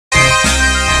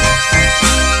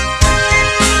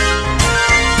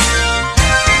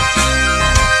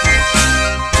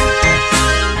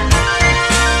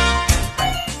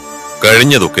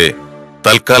കഴിഞ്ഞതൊക്കെ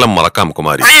തൽക്കാലം മറക്കാം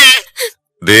കുമാരി.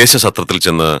 ദേശസത്രത്തിൽ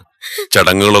ചെന്ന്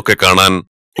ചടങ്ങുകളൊക്കെ കാണാൻ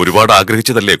ഒരുപാട്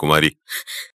ആഗ്രഹിച്ചതല്ലേ കുമാരി?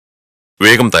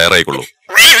 വേഗം തയ്യാറായിക്കൊള്ളൂ.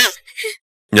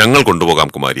 ഞങ്ങൾ കൊണ്ടുപോകാം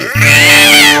കുമാരി.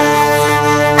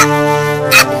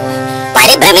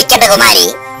 പരിഭ്രമിക്കേണ്ട കുമാരി,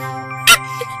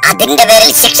 അതിന്റെ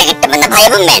പേരിൽ ശിക്ഷ കിട്ടുമെന്ന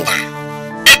ഭയവും വേണ്ട.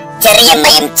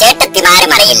 ചെറിയമ്മയും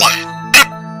ചേട്ടത്തിമാരും അറിയില്ല.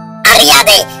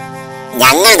 അറിയാതെ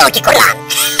ഞങ്ങൾ നോക്കിക്കൊള്ളാം.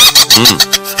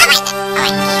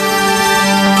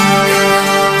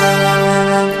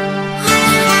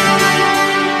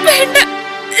 വേണ്ട,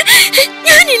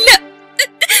 ഞാനില്ല.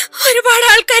 ഒരുപാട്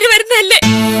ആൾക്കാർ വരുന്നല്ലേ.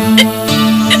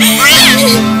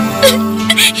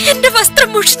 എന്റെ വസ്ത്രം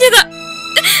മുഷിഞ്ഞതാ.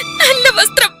 നല്ല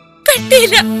വസ്ത്രം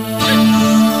പെട്ടിയില്ല.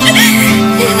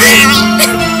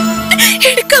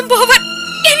 എടുക്കാൻ പോവാൻ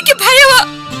എനിക്ക് ഭയവാ.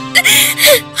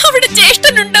 അവിടെ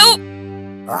ജ്യേഷ്ഠനുണ്ടാവും.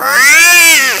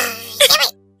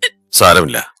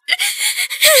 സാരമില്ല,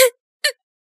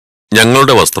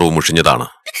 ഞങ്ങളുടെ വസ്ത്രവും മുഷിഞ്ഞതാണ്.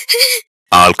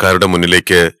 ആൾക്കാരുടെ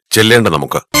മുന്നിലേക്ക് ചെല്ലേണ്ട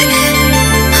നമുക്ക്.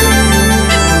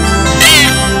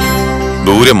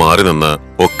 ദൂരെ മാറി നിന്ന്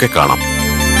ഒക്കെ കാണാം.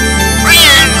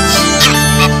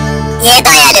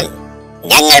 ഏതായാലും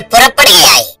ഞങ്ങൾ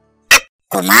പുറപ്പെടുകയായി.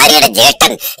 കുമാരിയുടെ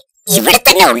ജ്യേഷ്ഠൻ ഇവിടെ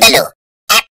തന്നെ ഉണ്ടല്ലോ.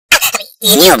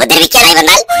 ഇനി ഉപദ്രവിക്കാനായി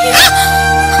വന്നാൽ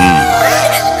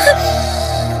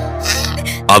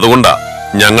അതുകൊണ്ടാ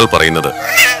ഞങ്ങൾ പറയുന്നത്.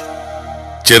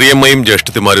 ചെറിയമ്മയും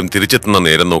ജ്യേഷ്ഠത്തിമാരും തിരിച്ചെത്തുന്ന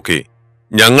നേരം നോക്കി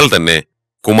ഞങ്ങൾ തന്നെ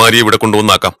കുമാരിയെ ഇവിടെ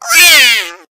കൊണ്ടുവന്നാക്കാം.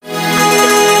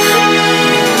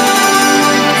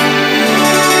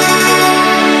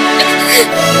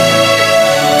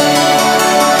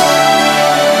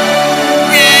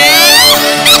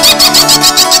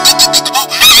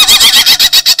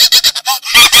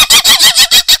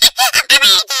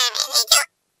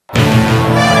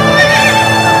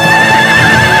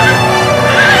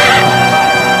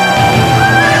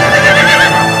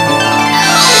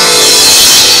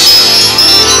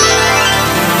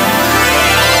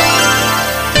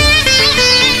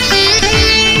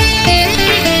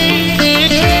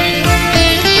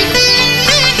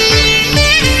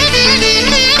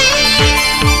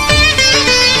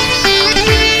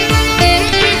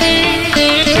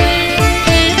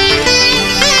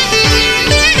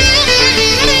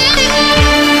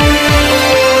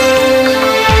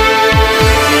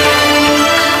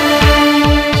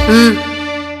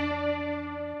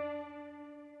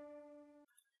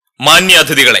 മാന്യ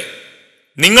അതിഥികളെ,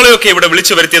 നിങ്ങളെയൊക്കെ ഇവിടെ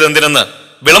വിളിച്ചു വരുത്തിയത് എന്തിനെന്ന്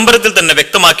വിളംബരത്തിൽ തന്നെ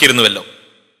വ്യക്തമാക്കിയിരുന്നുവല്ലോ.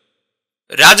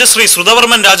 രാജശ്രീ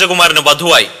ശ്രുതവർമ്മൻ രാജകുമാരന്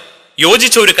വധുവായി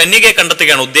യോജിച്ച ഒരു കന്യകയെ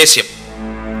കണ്ടെത്തുകയാണ് ഉദ്ദേശ്യം.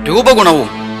 രൂപഗുണവും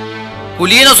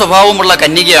കുലീന സ്വഭാവമുള്ള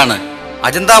കന്യകയാണ്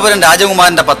അജന്താപുരം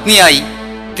രാജകുമാരന്റെ പത്നിയായി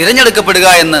തിരഞ്ഞെടുക്കപ്പെടുക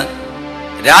എന്ന്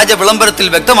രാജവിളംബരത്തിൽ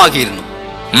വ്യക്തമാക്കിയിരുന്നു.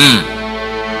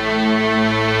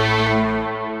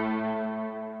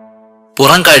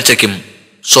 പുറം കാഴ്ചയ്ക്കും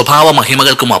സ്വഭാവ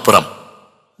മഹിമകൾക്കും അപ്പുറം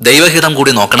ദൈവഹിതം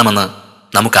കൂടി നോക്കണമെന്ന്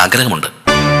നമുക്ക് ആഗ്രഹമുണ്ട്.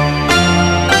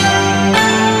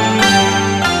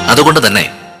 അതുകൊണ്ട് തന്നെ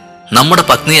നമ്മുടെ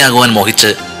പത്നിയാകുവാൻ മോഹിച്ച്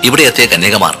ഇവിടെ എത്തിയ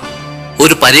കന്യകമാർ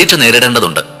ഒരു പരീക്ഷ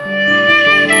നേരിടേണ്ടതുണ്ട്.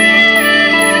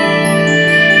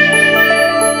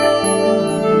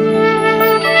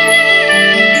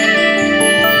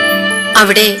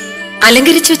 അവിടെ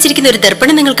അലങ്കരിച്ചു വെച്ചിരിക്കുന്ന ഒരു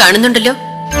ദർപ്പണം നിങ്ങൾ കാണുന്നുണ്ടല്ലോ.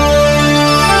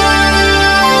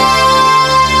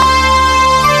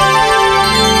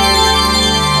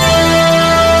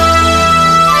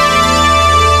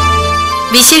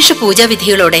 വിശേഷ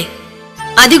പൂജാവിധികളോടെ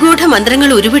അതിഗൂഢ മന്ത്രങ്ങൾ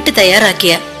ഉരുവിട്ട്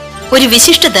തയ്യാറാക്കിയ ഒരു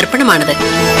വിശിഷ്ട ദർപ്പണമാണത്.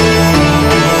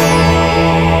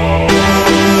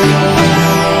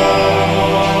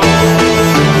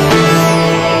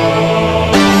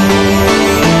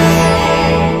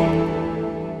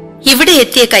 ഇവിടെ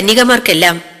എത്തിയ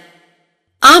കന്യകമാർക്കെല്ലാം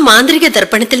ആ മാന്ത്രിക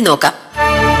ദർപ്പണത്തിൽ നോക്കാം.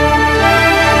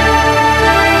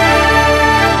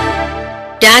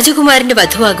 രാജകുമാരന്റെ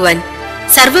വധുവാകുവാൻ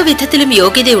സർവ്വവിധത്തിലും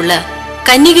യോഗ്യതയുള്ള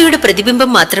കന്യകയുടെ പ്രതിബിംബം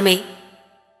മാത്രമേ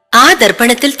ആ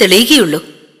ദർപ്പണത്തിൽ തെളിയുകയുള്ളൂ.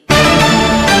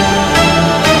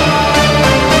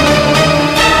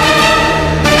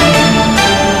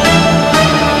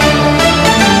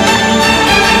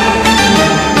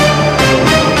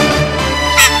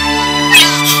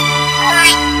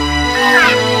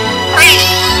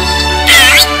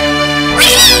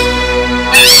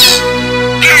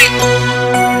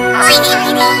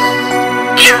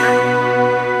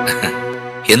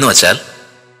 എന്നുവച്ചാൽ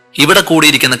ഇവിടെ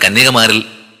കൂടിയിരിക്കുന്ന കന്യകമാരിൽ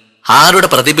ആരുടെ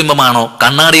പ്രതിബിംബമാണോ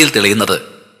കണ്ണാടിയിൽ തെളിയുന്നത്,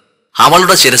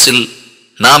 അവളുടെ ശിരസിൽ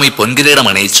നാം ഈ പൊൻകിരീടം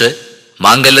അണിയിച്ച്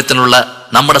മാംഗല്യത്തിനുള്ള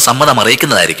നമ്മുടെ സമ്മതം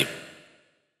അറിയിക്കുന്നതായിരിക്കും.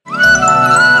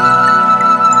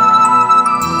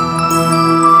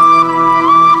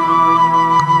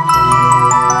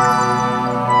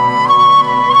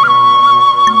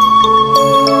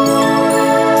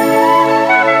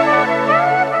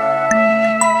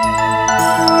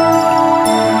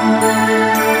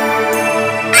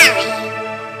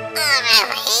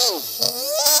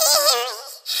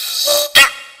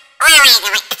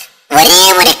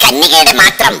 കന്യകയുടെ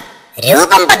മാത്രം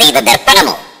രൂപം പതിയത്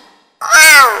ദർപ്പണമോ?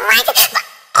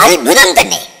 അത്ഭുതം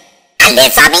തന്നെ അല്ലേ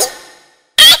സ്വാമി?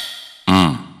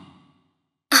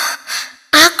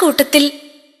 ആ കൂട്ടത്തിൽ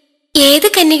ഏത്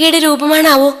കന്യകയുടെ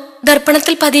രൂപമാണാവോ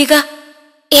ദർപ്പണത്തിൽ പതിയുക?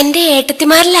 എന്റെ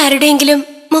ഏട്ടത്തിമാരിൽ ആരുടെയെങ്കിലും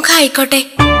മുഖം ആയിക്കോട്ടെ.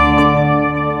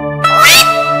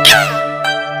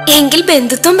 എങ്കിൽ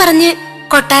ബന്ധുത്വം പറഞ്ഞ്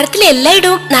കൊട്ടാരത്തിൽ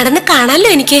എല്ലായിടവും നടന്ന് കാണാലോ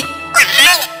എനിക്ക്.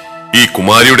 ഈ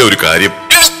കുമാരിയുടെ ഒരു കാര്യം,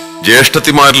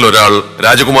 ജ്യേഷ്ഠത്തിമാരിൽ ഒരാൾ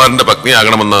രാജകുമാരന്റെ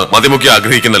പത്നിയാകണമെന്ന് മതിമുഖി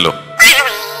ആഗ്രഹിക്കുന്നല്ലോ.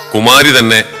 കുമാരി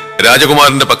തന്നെ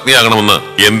രാജകുമാരന്റെ പത്നിയാകണമെന്ന്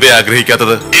എന്തേ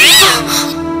ആഗ്രഹിക്കാത്തത്?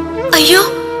 അയ്യോ,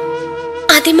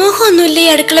 അതിമോഹമൊന്നുമില്ല ഈ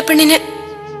അടുക്കള പെണ്ണിന്.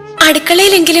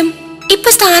 അടുക്കളയിലെങ്കിലും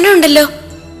ഇപ്പൊ സ്ഥാനമുണ്ടല്ലോ,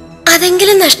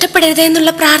 അതെങ്കിലും നഷ്ടപ്പെടരുതേ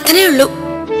എന്നുള്ള പ്രാർത്ഥനയുള്ളൂ.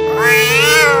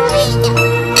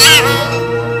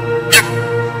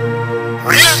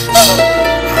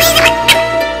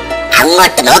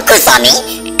 അങ്ങോട്ട് നോക്കൂ സ്വാമി,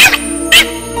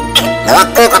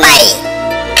 നോക്കൂ കുമാരി.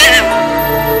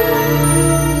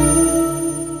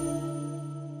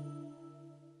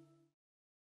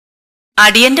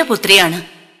 അടിയന്റെ പുത്രിയാണ്.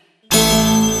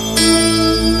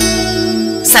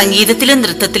 സംഗീതത്തിലും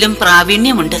നൃത്തത്തിലും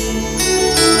പ്രാവീണ്യമുണ്ട്.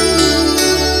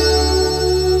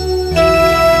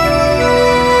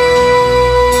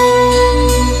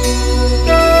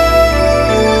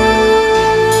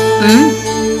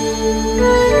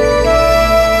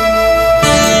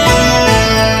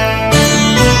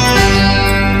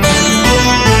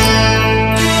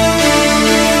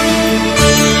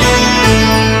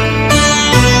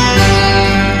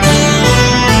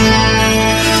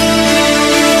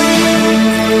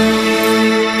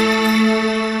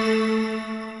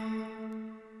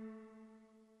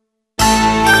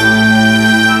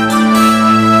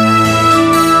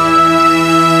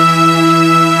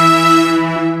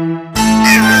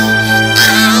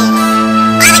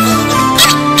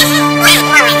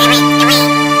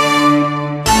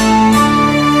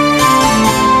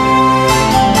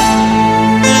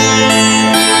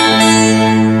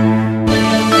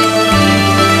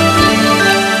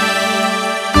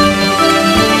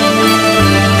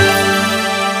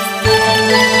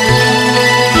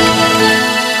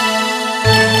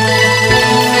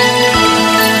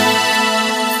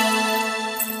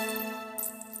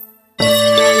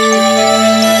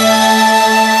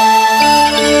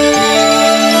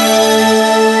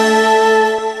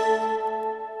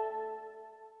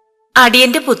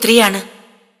 അടിയന്റെ പുത്രിയാണ്.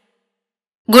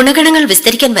 ഗുണഗണങ്ങൾ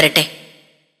വിസ്തരിക്കാൻ വരട്ടെ.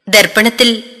 ദർപ്പണത്തിൽ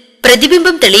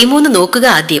പ്രതിബിംബം തെളിയുമോന്ന് നോക്കുക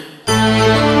ആദ്യം.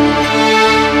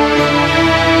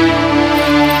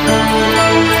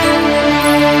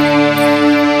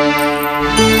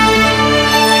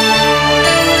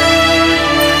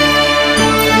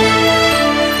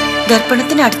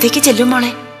 ദർപ്പണത്തിന് അടുത്തേക്ക് ചെല്ലും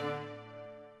മോളെ.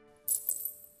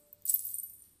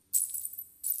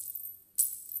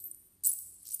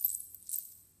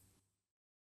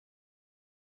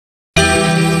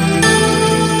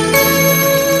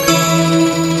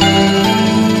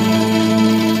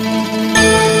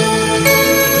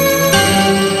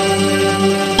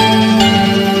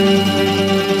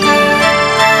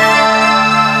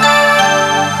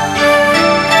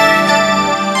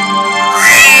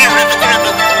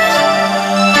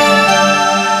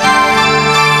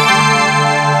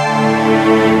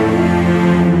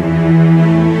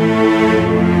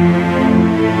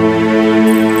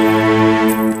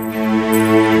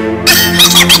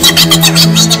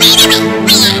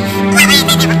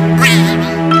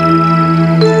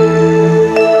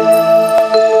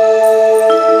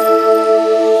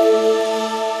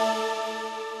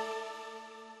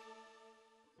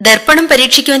 ദർപ്പണം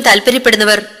പരീക്ഷിക്കുവാൻ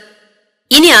താല്പര്യപ്പെടുന്നവർ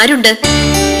ഇനി ആരുണ്ട്?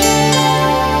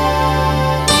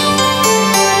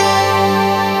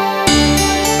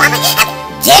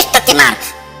 ജ്യേഷ്ഠത്തിമാർ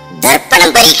ദർപ്പണം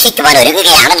പരീക്ഷിക്കുവാൻ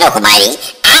ഒരുങ്ങുകയാണല്ലോ കുമാരി.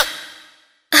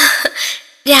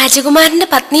 രാജകുമാരന്റെ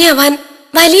പത്നിയാവാൻ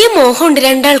വലിയ മോഹമുണ്ട്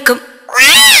രണ്ടാൾക്കും.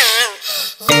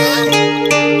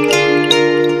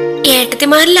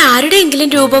 ഏട്ടത്തിമാരിൽ ആരുടെയെങ്കിലും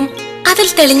രൂപം അതിൽ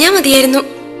തെളിഞ്ഞാ മതിയായിരുന്നു.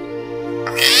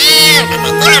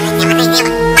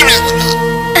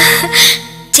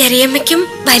 ചെറിയമ്മയ്ക്കും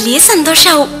വലിയ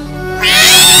സന്തോഷാവും.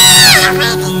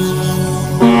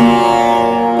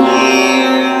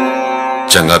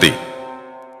 ചങ്ങാതി,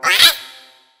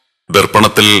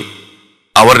 ദർപ്പണത്തിൽ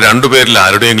അവർ രണ്ടുപേരിൽ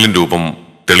ആരുടെയെങ്കിലും രൂപം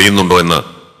തെളിയുന്നുണ്ടോ എന്ന്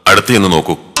അടുത്ത് ചെന്ന്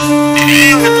നോക്കൂ.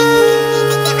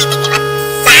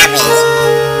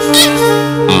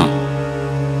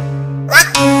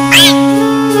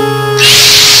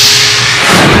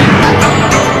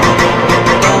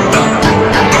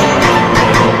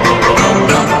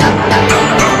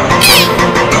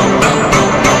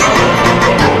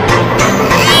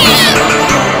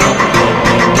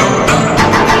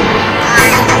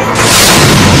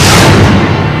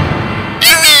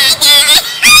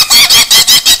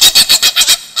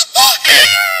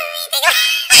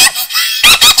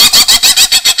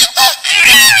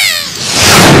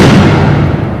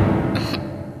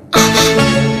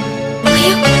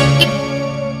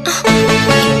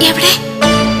 എവിടെ?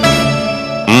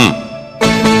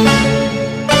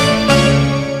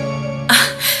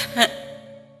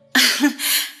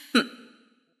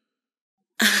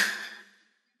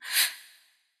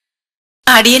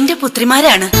 അടിയന്റെ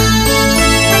പുത്രിമാരാണ്.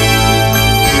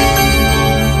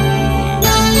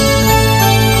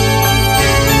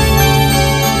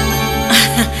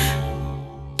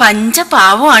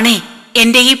 പഞ്ചപാവമാണേ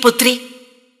എന്റെ ഈ പുത്രി.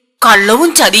 കള്ളവും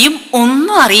ചതിയും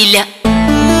ഒന്നും അറിയില്ല.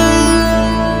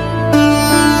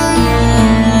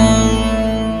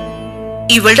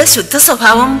 ഇവളുടെ ശുദ്ധ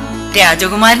സ്വഭാവം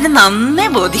രാജകുമാരന് നന്നേ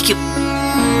ബോധിക്കും.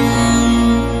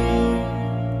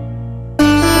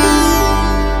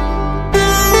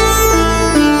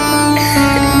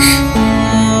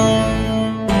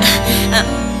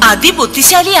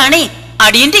 അതിബുദ്ധിശാലിയാണേ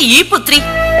അടിയന്റെ ഈ പുത്രി.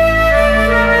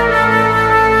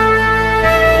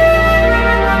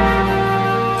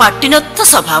 പട്ടിനൊത്ത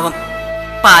സ്വഭാവം,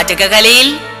 പാചകകലയിൽ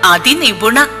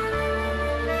അതിനിപുണ.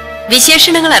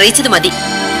 വിശേഷണങ്ങൾ അറിയിച്ചത് മതി.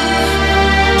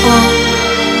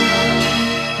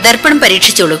 ദർപ്പണം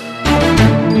പരീക്ഷിച്ചോളൂ.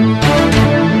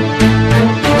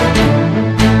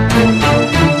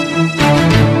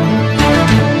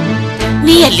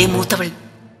 നീയല്ലേ മൂത്തവൾ,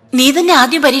 നീ തന്നെ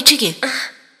ആദ്യം പരീക്ഷിക്ക്.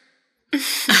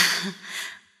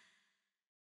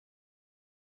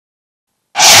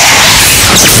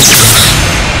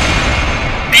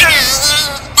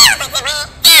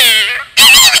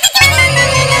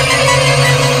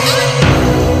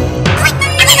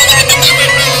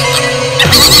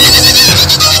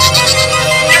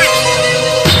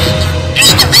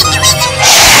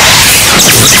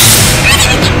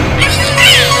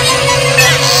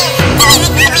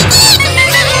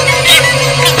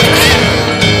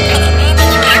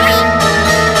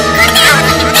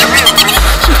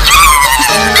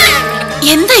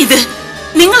 എന്താ ഇത്?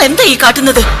 നിങ്ങൾ എന്താ ഈ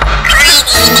കാട്ടുന്നത്?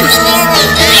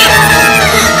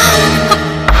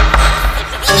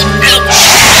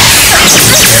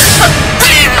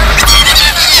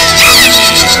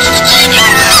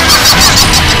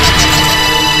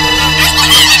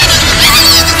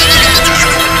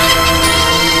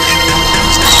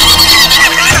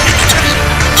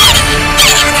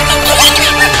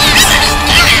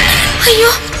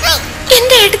 അയ്യോ,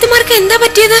 എന്റെ ഏട്ടത്തിമാർക്ക് എന്താ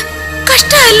പറ്റിയത്?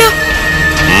 കഷ്ടമല്ലോ.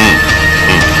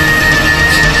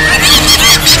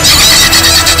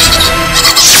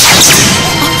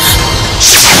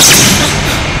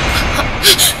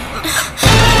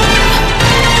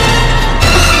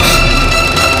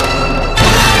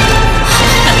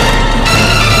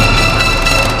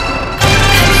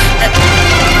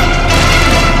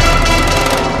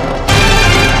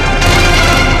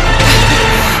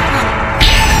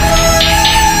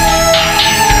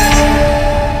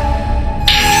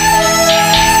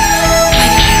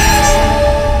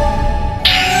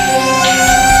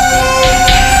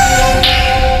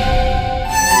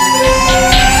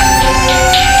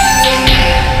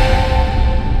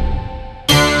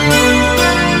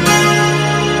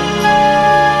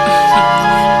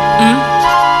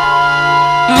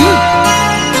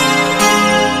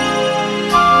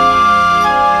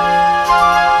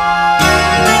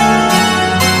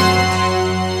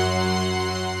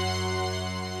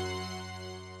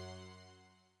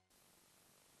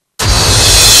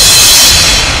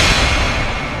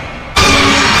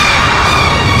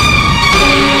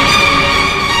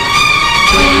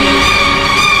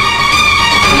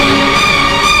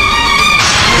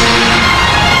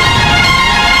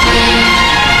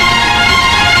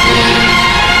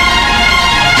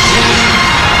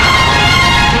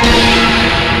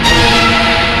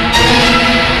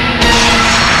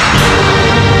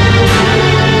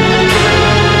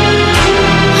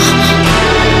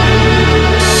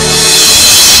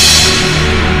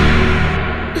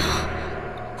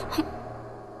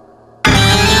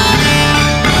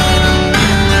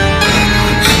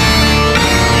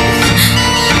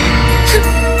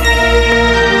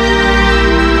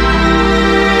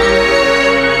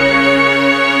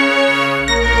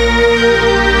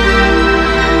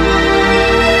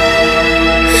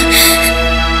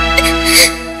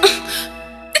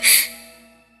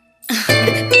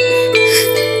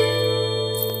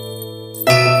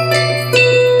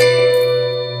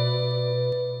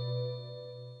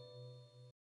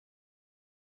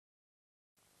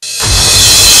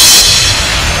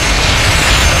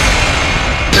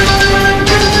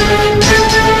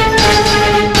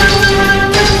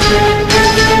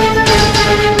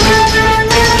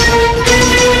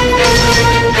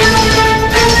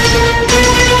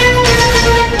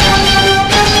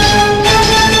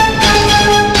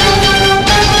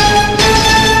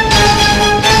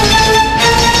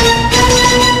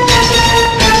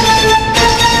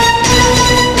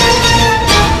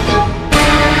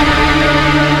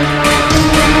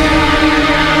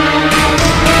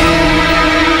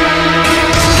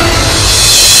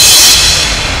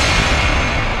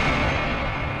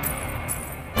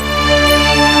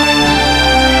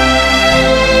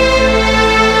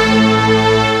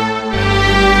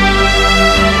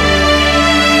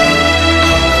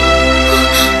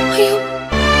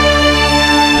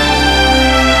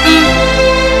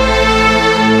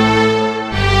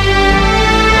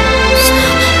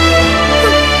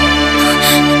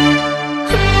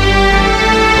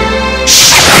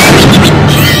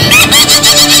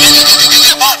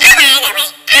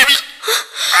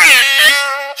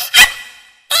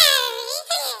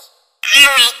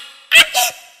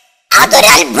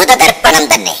 അതൊരത്ഭുത ദർപ്പണം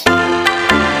തന്നെ.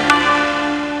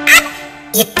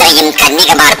 ഇത്രയും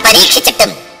കന്യകമാർ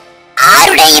പരീക്ഷിച്ചിട്ടും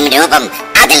ആരുടെയും രൂപം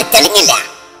അതിൽ തെളിഞ്ഞില്ല.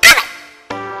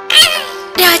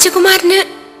 രാജകുമാരന്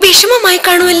വിഷമമായി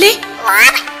കാണുമല്ലേ?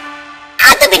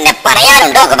 അത് പിന്നെ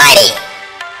പറയാനുണ്ടോ കുമാരി?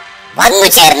 വന്നു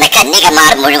ചേർന്ന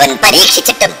കന്യകമാർ മുഴുവൻ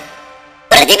പരീക്ഷിച്ചിട്ടും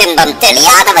പ്രതിബിംബം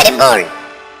തെളിയാതെ വരുമ്പോൾ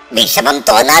വിഷമം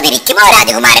തോന്നാതിരിക്കുമോ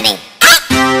രാജകുമാരനെ?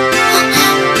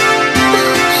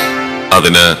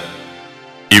 അതിന്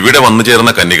ഇവിടെ വന്നു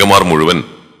ചേർന്ന കന്യകമാർ മുഴുവൻ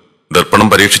ദർപ്പണം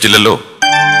പരീക്ഷിച്ചില്ലല്ലോ.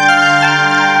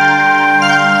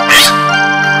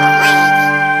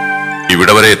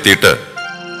 ഇവിടെ വരെ എത്തിയിട്ട്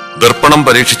ദർപ്പണം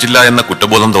പരീക്ഷിച്ചില്ല എന്ന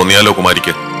കുറ്റബോധം തോന്നിയാലോ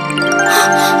കുമാരിക്ക്?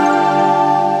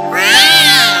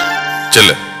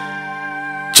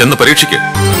 ചെന്ന് പരീക്ഷിക്ക്.